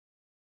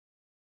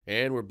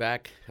And we're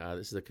back.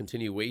 This is a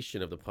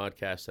continuation of the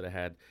podcast that I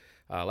had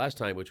last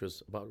time, which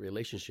was about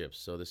relationships.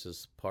 So this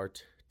is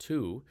part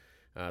two.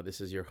 This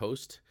is your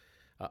host,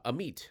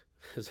 Amit.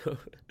 So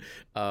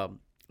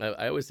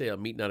I always say a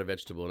meat, not a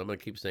vegetable, and I'm going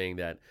to keep saying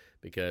that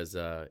because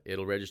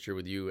it'll register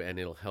with you and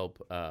it'll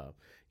help,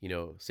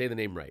 say the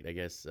name right. I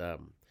guess a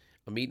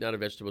meat, not a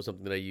vegetable is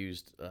something that I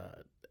used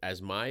as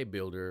my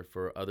builder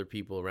for other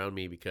people around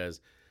me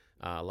because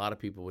a lot of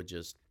people would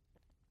just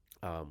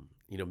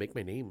make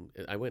my name.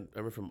 I went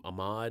from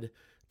Ahmad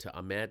to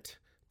Ahmet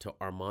to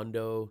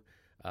Armando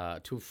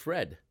to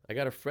Fred. I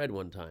got a Fred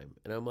one time,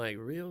 and I'm like,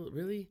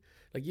 really?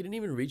 Like you didn't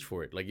even reach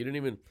for it. Like you didn't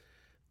even.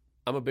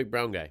 I'm a big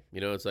brown guy.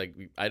 It's like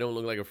I don't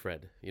look like a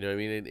Fred. You know what I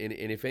mean?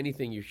 And if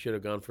anything, you should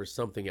have gone for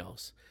something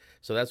else.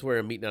 So that's where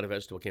a meat, not a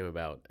vegetable came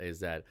about. Is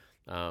that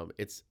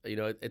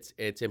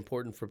it's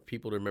important for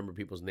people to remember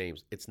people's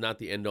names. It's not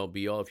the end all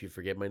be all if you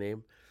forget my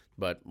name.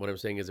 But what I'm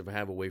saying is, if I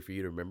have a way for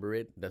you to remember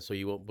it, that's so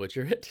you won't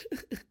butcher it.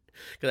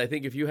 Because I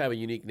think if you have a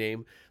unique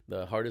name,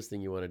 the hardest thing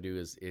you want to do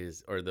is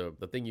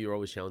the thing you're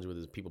always challenged with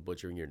is people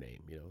butchering your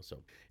name. So,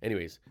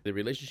 anyways, the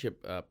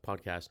relationship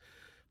podcast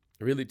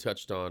really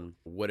touched on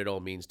what it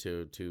all means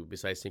to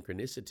besides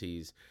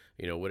synchronicities,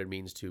 what it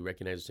means to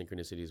recognize the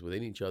synchronicities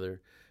within each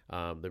other,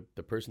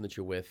 the person that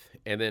you're with,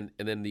 and then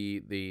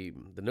the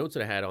notes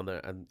that I had on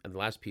the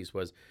last piece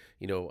was,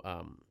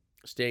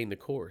 staying the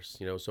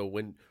course. So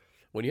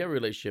when you have a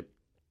relationship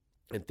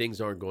and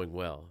things aren't going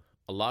well,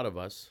 a lot of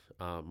us,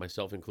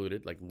 myself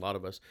included, like a lot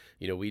of us,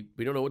 we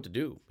don't know what to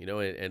do,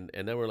 and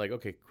then we're like,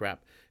 okay,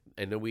 crap.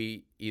 And then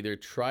we either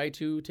try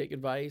to take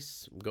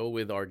advice, go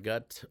with our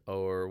gut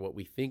or what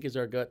we think is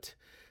our gut,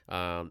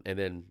 and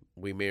then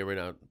we may or may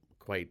not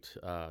quite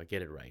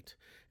get it right.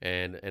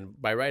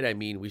 And by right, I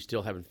mean we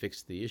still haven't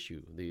fixed the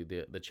issue,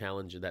 the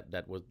challenge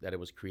that it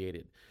was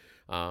created.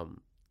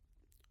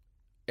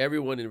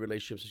 Everyone in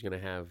relationships is going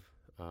to have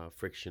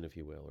friction, if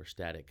you will, or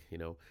static,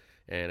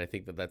 and I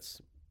think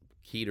that's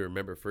key to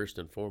remember first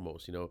and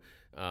foremost.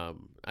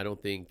 I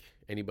don't think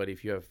anybody,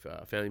 if you have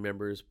family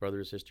members,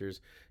 brothers,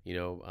 sisters,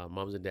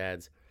 moms and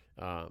dads,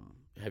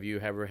 have you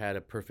ever had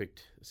a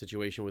perfect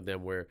situation with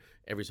them where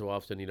every so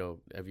often,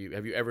 have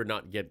you ever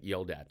not get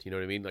yelled at? You know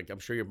what I mean? Like I'm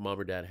sure your mom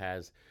or dad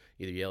has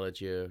either yelled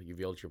at you, you've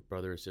yelled at your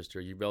brother or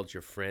sister, you've yelled at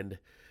your friend.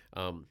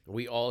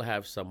 We all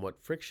have somewhat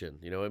friction.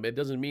 It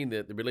doesn't mean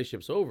that the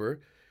relationship's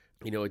over.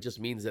 It just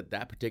means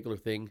that particular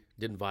thing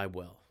didn't vibe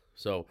well.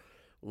 So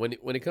when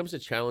it comes to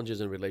challenges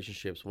in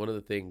relationships, one of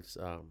the things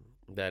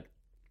that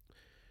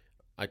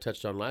I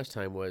touched on last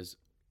time was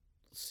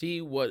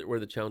see where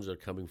the challenges are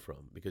coming from,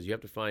 because you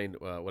have to find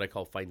what I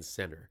call find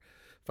center.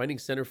 Finding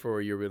center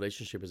for your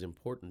relationship is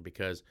important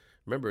because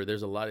remember,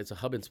 it's a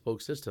hub and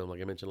spoke system,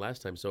 like I mentioned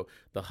last time. So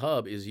the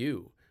hub is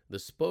you. The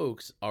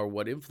spokes are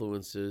what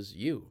influences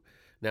you.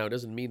 Now, it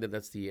doesn't mean that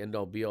that's the end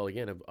all be all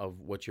again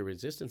of what your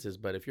resistance is.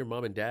 But if your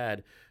mom and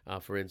dad,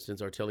 for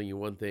instance, are telling you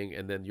one thing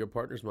and then your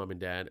partner's mom and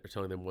dad are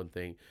telling them one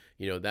thing,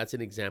 that's an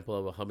example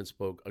of a hub and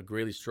spoke, a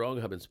really strong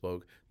hub and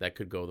spoke that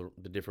could go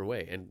the different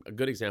way. And a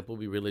good example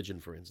would be religion,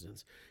 for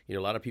instance. A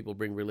lot of people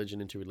bring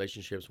religion into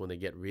relationships when they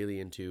get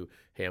really into,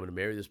 hey, I'm going to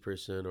marry this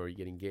person or you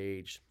get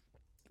engaged.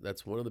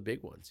 That's one of the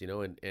big ones,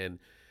 and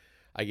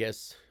I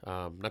guess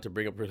not to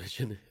bring up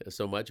religion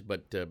so much,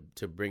 but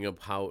to bring up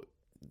how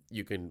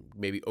you can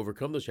maybe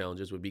overcome those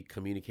challenges would be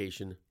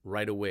communication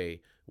right away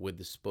with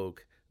the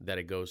spoke that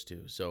it goes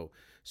to. So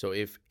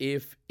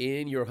if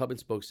in your hub and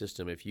spoke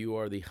system, if you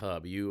are the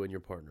hub, you and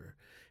your partner,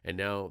 and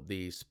now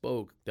the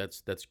spoke,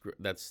 that's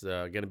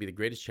going to be the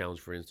greatest challenge,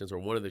 for instance, or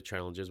one of the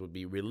challenges would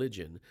be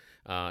religion,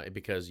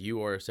 because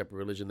you are a separate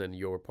religion than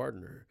your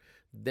partner.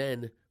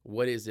 Then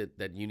what is it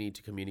that you need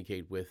to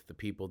communicate with the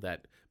people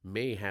that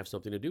may have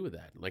something to do with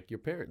that, like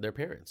their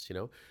parents,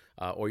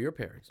 or your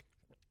parents?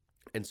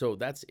 And so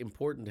that's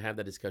important to have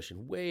that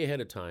discussion way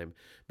ahead of time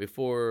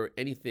before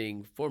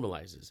anything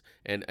formalizes.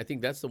 And I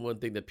think that's the one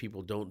thing that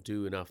people don't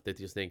do enough. They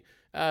just think,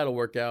 it'll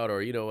work out,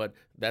 or you know what,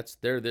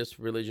 they're this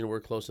religion, we're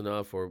close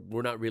enough, or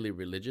we're not really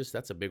religious.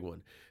 That's a big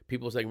one.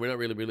 People saying we're not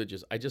really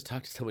religious. I just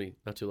talked to somebody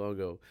not too long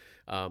ago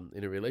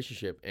in a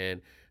relationship,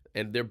 and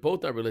they're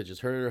both not religious.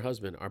 Her and her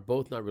husband are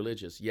both not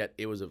religious, yet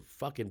it was a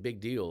fucking big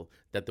deal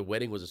that the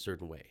wedding was a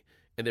certain way.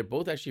 And they're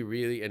both actually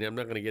really, and I'm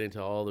not going to get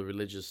into all the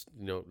religious,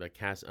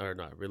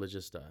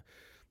 religious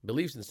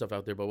beliefs and stuff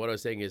out there. But what I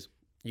was saying is,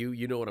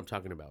 you know what I'm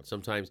talking about.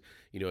 Sometimes,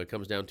 it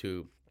comes down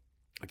to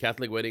a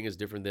Catholic wedding is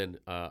different than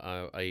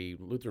a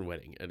Lutheran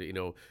wedding. And,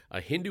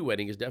 a Hindu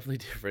wedding is definitely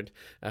different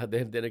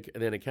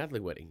than a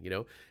Catholic wedding,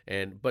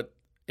 but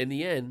in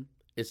the end,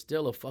 it's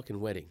still a fucking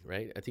wedding,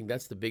 right? I think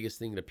that's the biggest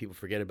thing that people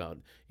forget about.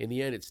 In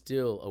the end, it's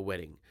still a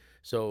wedding.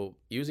 So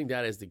using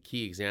that as the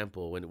key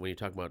example when you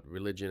talk about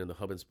religion and the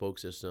hub and spoke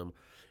system,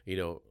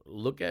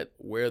 look at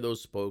where those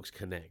spokes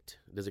connect.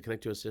 Does it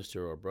connect to a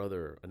sister or a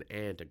brother, an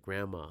aunt, a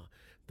grandma?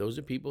 Those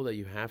are people that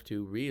you have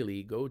to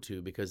really go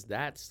to, because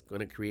that's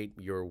going to create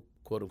your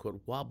quote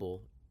unquote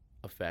wobble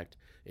effect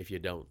if you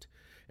don't.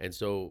 And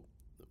so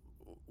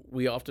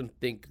we often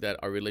think that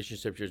our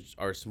relationships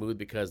are smooth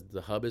because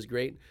the hub is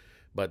great.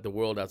 but the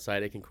world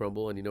outside it can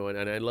crumble. And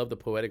and I love the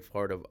poetic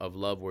part of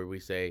love, where we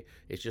say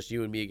it's just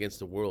you and me against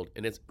the world,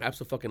 and it's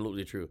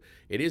absolutely true.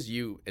 It is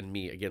you and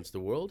me against the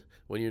world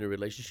when you're in a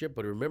relationship,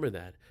 but remember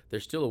that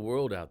there's still a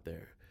world out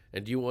there.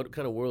 And what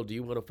kind of world do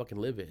you want to fucking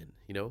live in?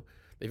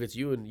 If it's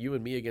you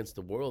and me against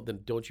the world,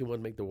 then don't you want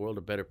to make the world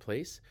a better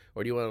place,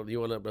 or do you want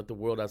to let the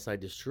world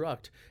outside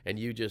destruct and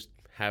you just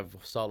have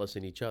solace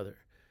in each other?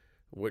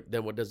 Where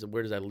does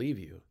that leave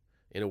you?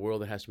 In a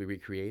world that has to be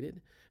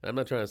recreated? And I'm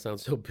not trying to sound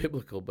so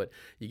biblical, but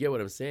you get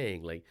what I'm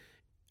saying. Like,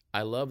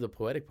 I love the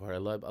poetic part. I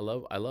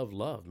love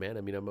love, man.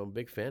 I mean, I'm a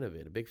big fan of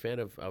it. A big fan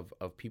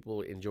of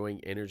people enjoying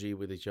energy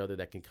with each other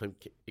that can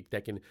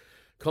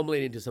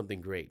culminate into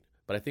something great.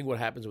 But I think what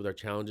happens with our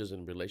challenges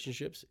and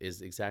relationships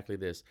is exactly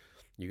this.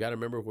 You got to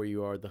remember where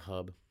you are at the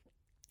hub.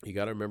 You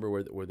got to remember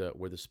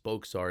where the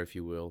spokes are, if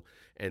you will,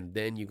 and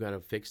then you got to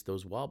fix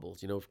those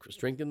wobbles.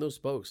 Strengthen those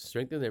spokes,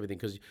 strengthen everything.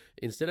 Because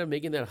instead of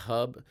making that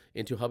hub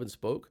into hub and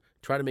spoke,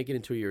 try to make it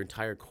into your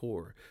entire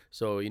core.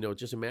 So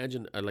just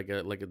imagine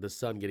the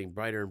sun getting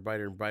brighter and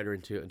brighter and brighter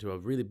into a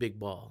really big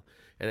ball.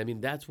 And I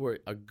mean, that's where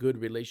a good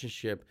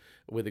relationship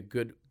with a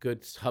good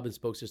hub and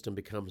spoke system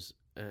becomes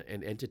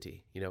an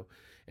entity.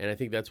 And I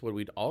think that's what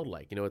we'd all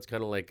like. It's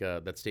kind of like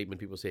that statement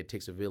people say, it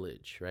takes a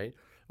village, right?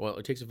 Well,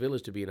 it takes a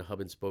village to be in a hub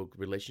and spoke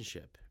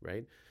relationship,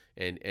 right?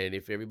 And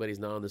if everybody's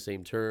not on the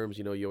same terms,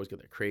 you always got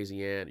that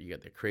crazy aunt, you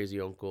got that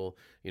crazy uncle.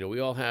 We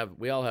all have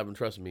them.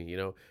 Trust me.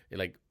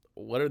 Like,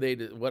 what are they?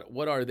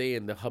 What are they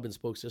in the hub and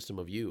spoke system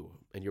of you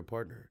and your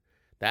partner?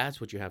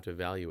 That's what you have to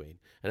evaluate.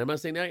 And I'm not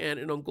saying that aunt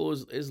and uncle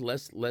is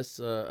less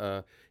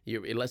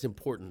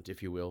important,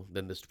 if you will,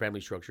 than this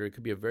family structure. It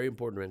could be a very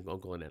important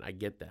uncle and aunt. I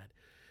get that.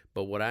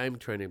 But what I'm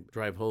trying to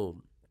drive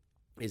home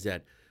is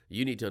that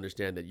you need to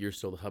understand that you're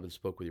still the hub and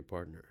spoke with your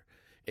partner.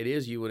 It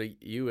is you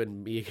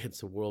and me against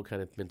the world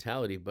kind of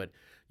mentality, but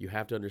you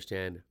have to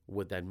understand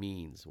what that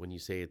means when you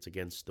say it's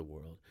against the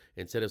world.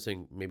 Instead of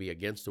saying maybe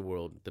against the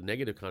world, the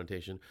negative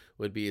connotation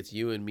would be it's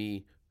you and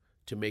me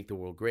to make the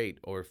world great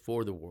or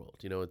for the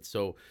world. It's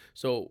so.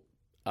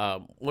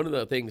 One of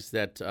the things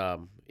that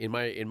in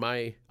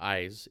my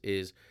eyes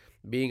is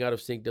being out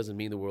of sync doesn't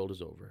mean the world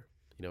is over.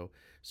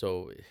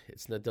 So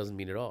that doesn't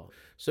mean at all.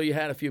 So you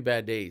had a few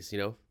bad days,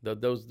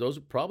 those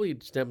probably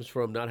stems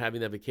from not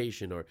having that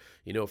vacation, or,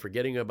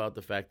 forgetting about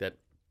the fact that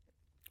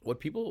what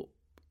people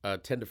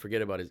tend to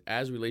forget about is,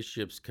 as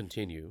relationships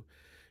continue,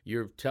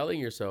 you're telling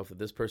yourself that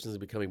this person is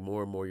becoming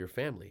more and more your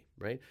family,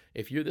 right?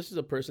 This is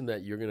a person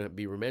that you're going to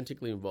be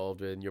romantically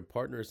involved in, your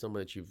partner is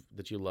someone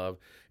that you love,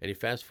 and you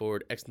fast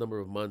forward X number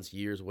of months,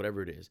 years,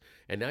 whatever it is,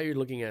 and now you're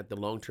looking at the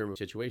long-term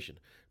situation.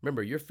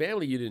 Remember, your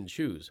family you didn't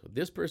choose.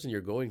 This person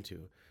you're going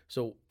to.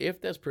 So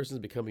if this person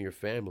is becoming your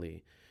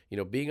family,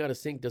 being out of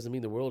sync doesn't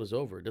mean the world is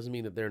over. It doesn't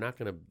mean that they're not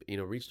going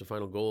to, reach the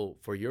final goal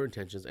for your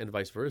intentions, and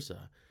vice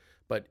versa.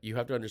 But you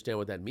have to understand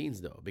what that means,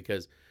 though,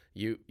 because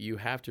you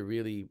have to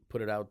really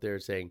put it out there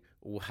saying,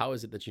 well, how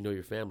is it that you know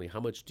your family?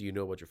 How much do you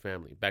know about your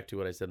family? Back to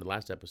what I said in the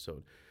last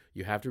episode.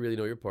 You have to really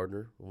know your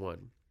partner,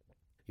 one.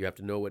 You have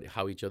to know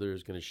how each other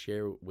is going to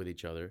share with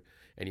each other,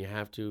 and you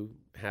have to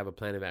have a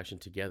plan of action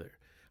together.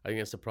 I think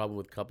that's the problem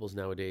with couples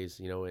nowadays,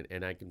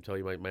 and I can tell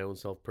you my own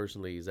self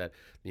personally is that,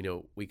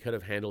 we could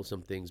have handled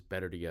some things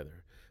better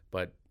together.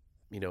 But,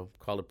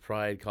 call it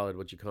pride, call it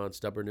what you call it,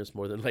 stubbornness,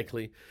 more than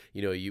likely,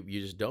 you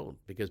just don't,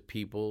 because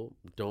people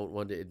don't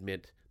want to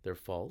admit their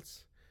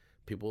faults.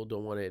 People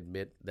don't want to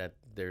admit that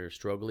they're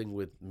struggling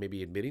with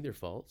maybe admitting their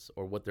faults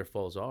or what their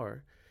faults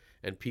are.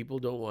 And people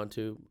don't want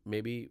to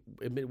maybe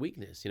admit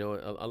weakness.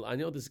 I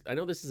know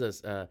this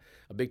is a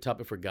big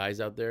topic for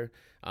guys out there,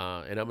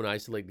 and I'm going to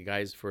isolate the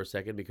guys for a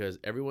second, because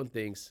everyone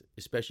thinks,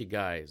 especially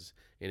guys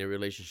in a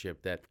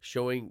relationship, that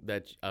showing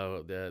that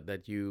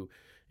that you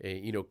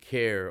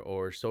care,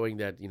 or showing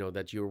that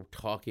that you're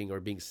talking or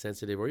being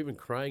sensitive or even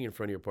crying in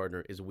front of your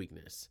partner is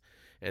weakness,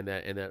 and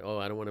that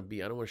I don't want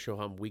to show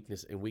how I'm weak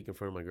in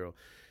front of my girl.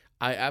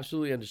 I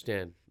absolutely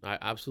understand. I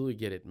absolutely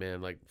get it,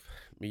 man. Like,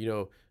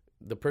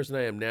 the person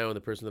I am now and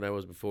the person that I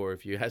was before,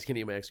 if you ask any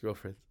of my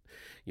ex-girlfriends,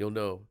 you'll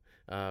know.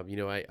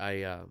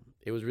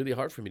 It was really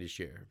hard for me to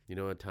share,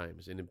 at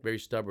times, and very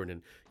stubborn.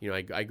 And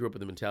I grew up with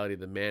the mentality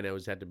that the man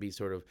always had to be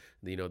sort of,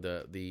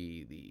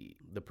 the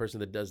person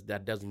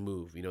that doesn't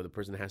move. The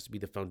person that has to be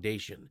the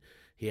foundation.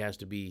 He has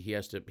to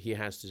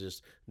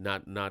just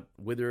not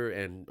wither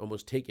and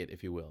almost take it,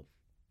 if you will.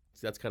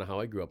 So that's kind of how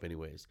I grew up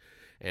anyways.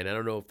 And I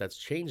don't know if that's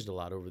changed a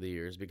lot over the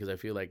years, because I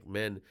feel like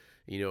men,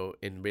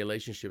 in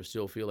relationships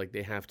still feel like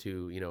they have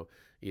to,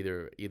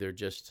 either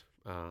just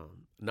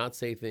not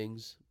say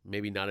things,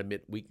 maybe not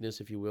admit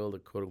weakness, if you will, the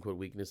quote unquote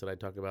weakness that I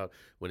talk about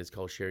when it's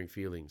called sharing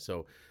feelings.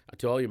 So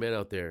to all you men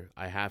out there,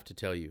 I have to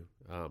tell you,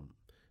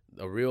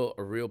 a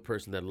real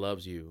person that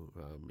loves you,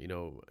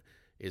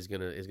 is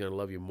gonna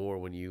love you more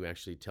when you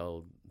actually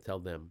tell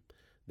them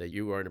that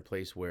you are in a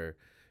place where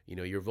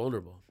you're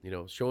vulnerable.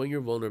 Showing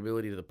your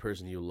vulnerability to the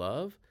person you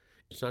love,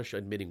 it's not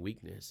admitting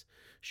weakness.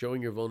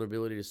 Showing your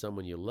vulnerability to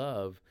someone you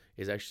love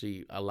is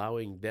actually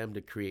allowing them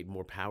to create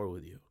more power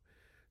with you.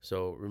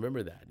 So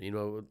remember that.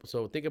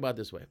 So think about it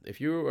this way: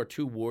 if you are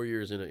two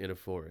warriors in a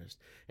forest,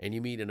 and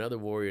you meet another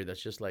warrior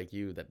that's just like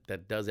you,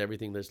 that does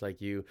everything just like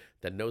you,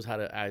 that knows how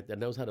to act, that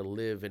knows how to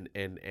live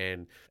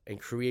and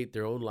create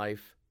their own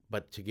life,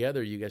 but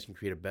together you guys can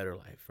create a better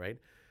life, right?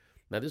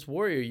 Now, this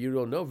warrior you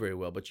don't know very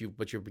well, but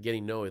you're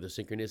beginning to know the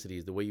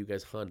synchronicities, the way you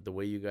guys hunt, the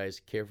way you guys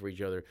care for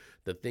each other,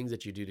 the things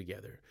that you do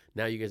together.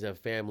 Now you guys have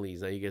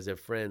families. Now you guys have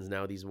friends.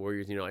 Now these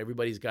warriors,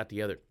 everybody's got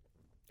together.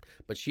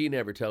 But she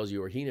never tells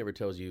you, or he never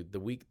tells you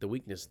the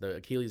weakness, the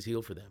Achilles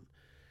heel for them.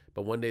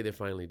 But one day they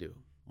finally do.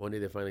 One day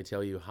they finally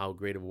tell you how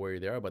great of a warrior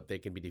they are, but they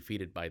can be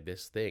defeated by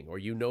this thing. Or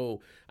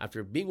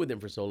after being with them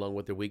for so long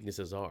what their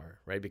weaknesses are,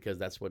 right? Because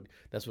that's what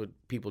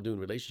people do in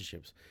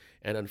relationships.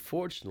 And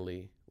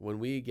unfortunately, when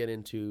we get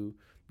into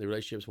the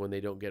relationships when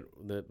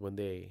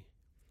they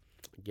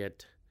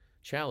get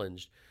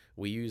challenged,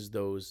 we use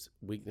those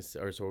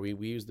weaknesses,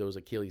 we use those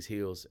Achilles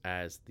heels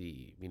as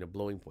the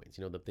blowing points,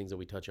 the things that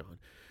we touch on.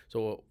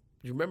 So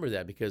remember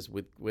that, because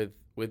with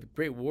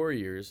great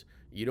warriors,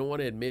 you don't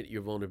want to admit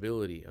your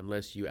vulnerability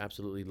unless you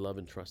absolutely love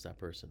and trust that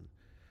person.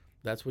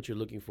 That's what you're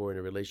looking for in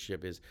a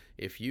relationship. Is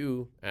if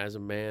you, as a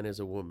man,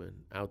 as a woman,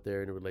 out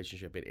there in a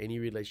relationship, in any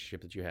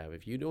relationship that you have,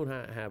 if you don't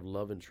have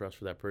love and trust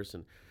for that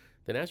person,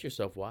 then ask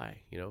yourself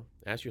why.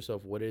 Ask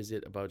yourself, what is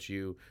it about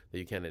you that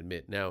you can't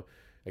admit? Now,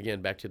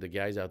 again, back to the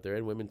guys out there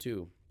and women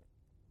too.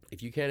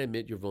 If you can't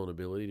admit your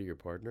vulnerability to your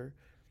partner,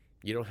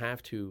 you don't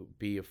have to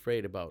be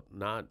afraid about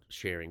not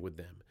sharing with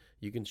them.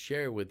 You can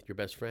share with your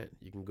best friend.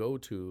 You can go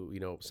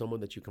to, someone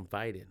that you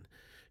confide in.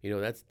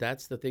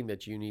 That's the thing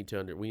that we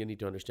need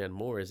to understand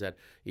more, is that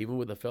even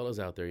with the fellas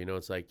out there,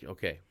 it's like,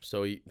 okay,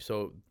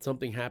 so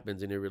something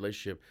happens in your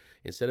relationship.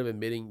 Instead of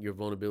admitting your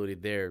vulnerability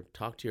there,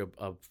 talk to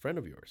a friend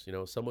of yours,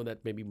 someone that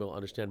maybe will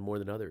understand more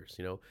than others.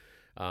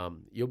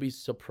 You'll be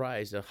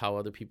surprised at how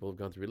other people have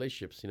gone through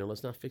relationships.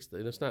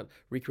 Let's not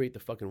recreate the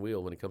fucking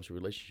wheel when it comes to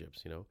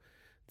relationships.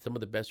 Some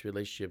of the best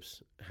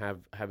relationships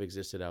have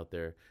existed out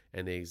there,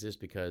 and they exist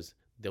because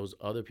those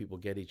other people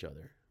get each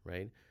other,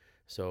 right?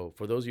 So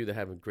for those of you that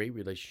have great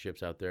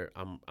relationships out there,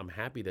 I'm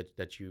happy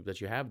that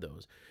you have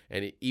those.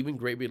 And even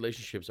great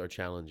relationships are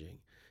challenging.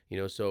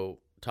 So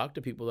talk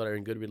to people that are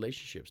in good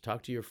relationships.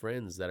 Talk to your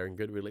friends that are in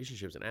good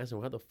relationships and ask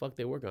them how the fuck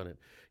they work on it.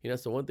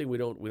 That's the one thing we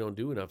don't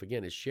do enough,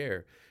 again, is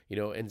share.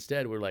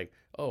 Instead we're like,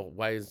 oh,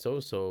 why is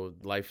so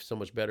life so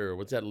much better? Or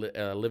what's that,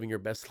 living your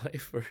best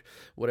life, or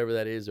whatever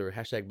that is, or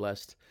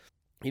 #blessed.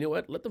 You know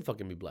what? Let them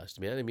fucking be blessed,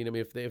 man. I mean,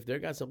 if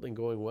they've got something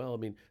going well, I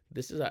mean,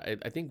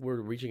 I think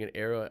we're reaching an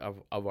era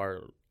of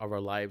our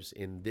lives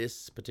in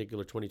this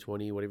particular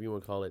 2020, whatever you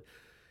want to call it,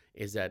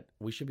 is that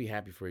we should be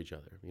happy for each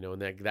other,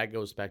 and that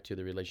goes back to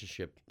the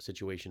relationship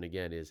situation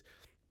again. Is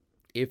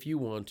if you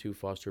want to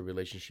foster a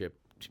relationship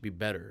to be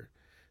better,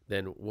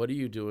 then what are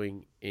you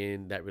doing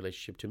in that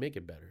relationship to make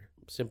it better?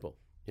 Simple,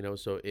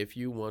 So if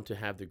you want to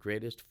have the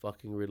greatest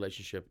fucking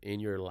relationship in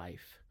your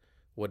life,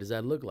 what does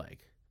that look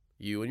like?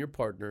 You and your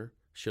partner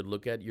should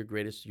look at your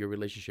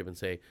relationship and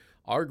say,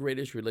 our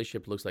greatest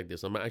relationship looks like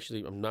this. I'm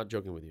not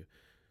joking with you.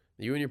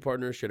 You and your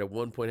partner should at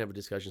one point have a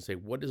discussion, say,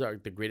 what does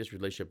the greatest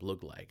relationship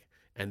look like?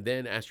 And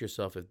then ask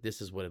yourself if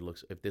this is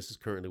if this is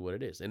currently what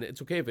it is. And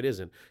it's okay if it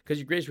isn't, because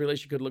your greatest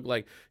relationship could look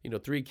like,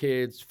 3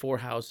 kids, 4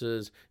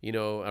 houses,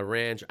 a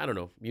ranch, I don't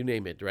know, you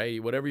name it,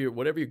 right? Whatever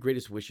your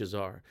greatest wishes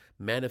are,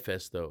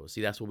 manifest those.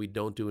 See, that's what we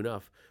don't do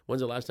enough.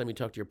 When's the last time you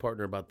talked to your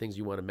partner about things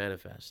you want to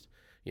manifest?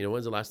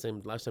 When's the last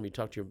time you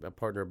talked to your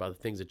partner about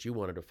the things that you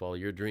wanted to follow,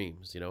 your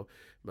dreams,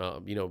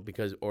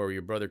 because, or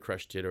your brother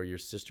crushed it, or your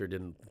sister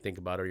didn't think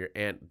about it, or your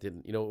aunt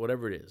didn't,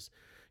 whatever it is,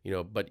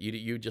 but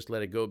you just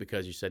let it go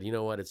because you said, you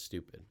know what, it's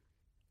stupid.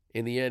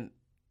 In the end,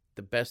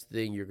 the best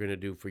thing you're going to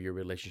do for your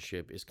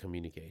relationship is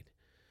communicate.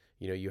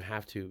 You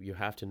have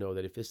to know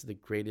that if this is the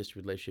greatest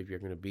relationship you're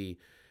going to be,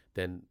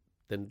 then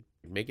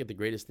make it the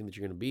greatest thing that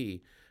you're going to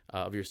be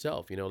of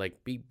yourself.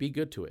 Like be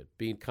good to it,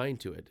 be kind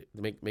to it,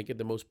 make it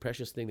the most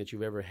precious thing that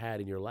you've ever had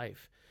in your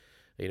life.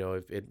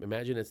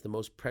 Imagine it's the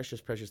most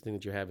precious thing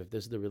that you have. If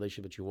this is the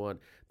relationship that you want,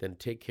 then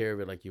take care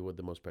of it like you would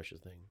the most precious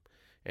thing.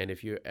 And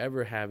if you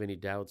ever have any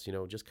doubts,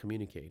 just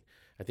communicate.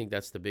 I think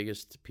that's the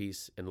biggest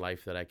piece in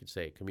life that I could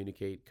say.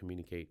 Communicate.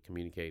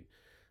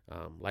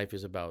 Life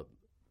is about,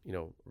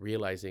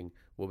 realizing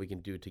what we can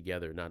do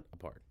together, not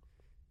apart.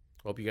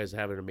 Hope you guys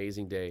have an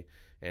amazing day,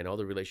 and all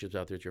the relationships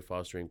out there that you're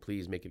fostering,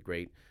 please make it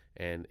great.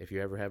 And if you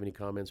ever have any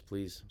comments,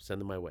 please send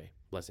them my way.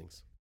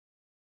 Blessings.